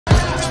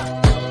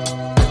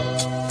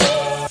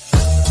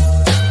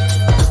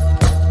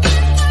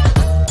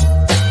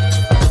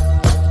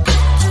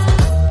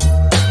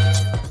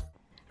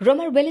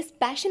Rumer Willis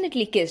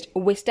passionately kissed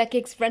Vista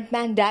Kicks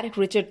frontman Derek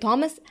Richard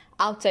Thomas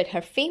outside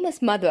her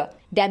famous mother,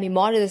 Demi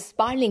Moore's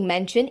sprawling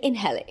mansion in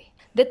LA.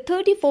 The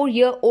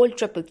 34-year-old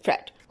triple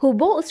threat, who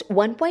boasts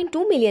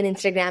 1.2 million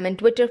Instagram and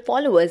Twitter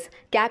followers,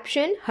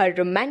 captioned her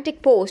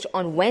romantic post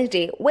on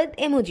Wednesday with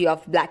emoji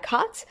of black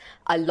hearts,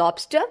 a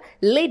lobster,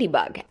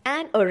 ladybug,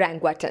 and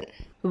orangutan.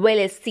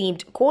 Willis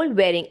seemed cold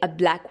wearing a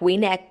black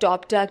V-neck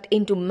top tucked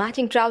into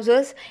matching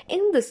trousers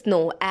in the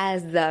snow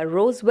as the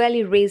Rose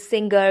Valley Race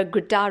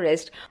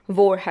singer-guitarist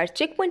wore her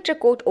chic winter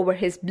coat over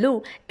his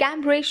blue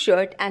cambray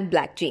shirt and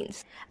black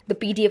jeans. The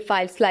PDF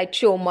file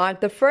slideshow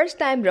marked the first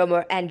time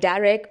Rumer and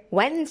Derek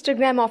went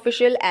Instagram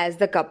official as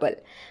the couple,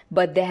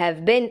 but they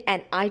have been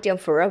an item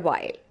for a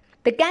while.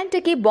 The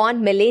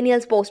Kentucky-born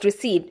millennials post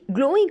received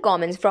glowing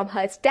comments from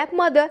her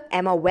stepmother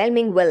Emma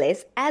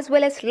Willis, as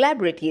well as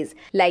celebrities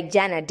like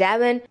Jana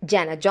Davin,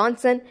 Jana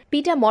Johnson,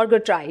 Peter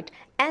Murgatroyd,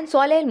 and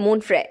Soleil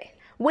Moonfrey.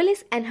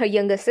 Willis and her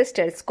younger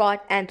sisters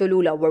Scott and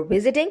Tallulah were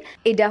visiting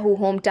Idaho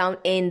hometown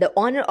in the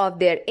honor of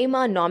their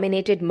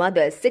Emma-nominated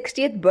mother's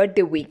 60th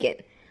birthday weekend.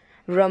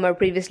 Rumer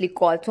previously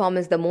called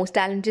Thomas the most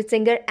talented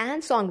singer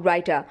and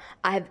songwriter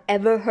I have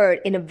ever heard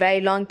in a very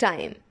long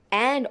time.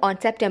 And on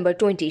September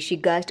 20, she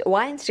gushed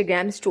via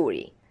Instagram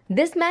story.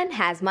 "This man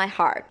has my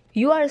heart.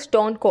 You are a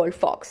stone cold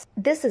fox."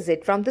 This is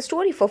it from the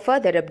story. For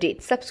further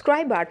updates,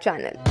 subscribe our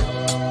channel.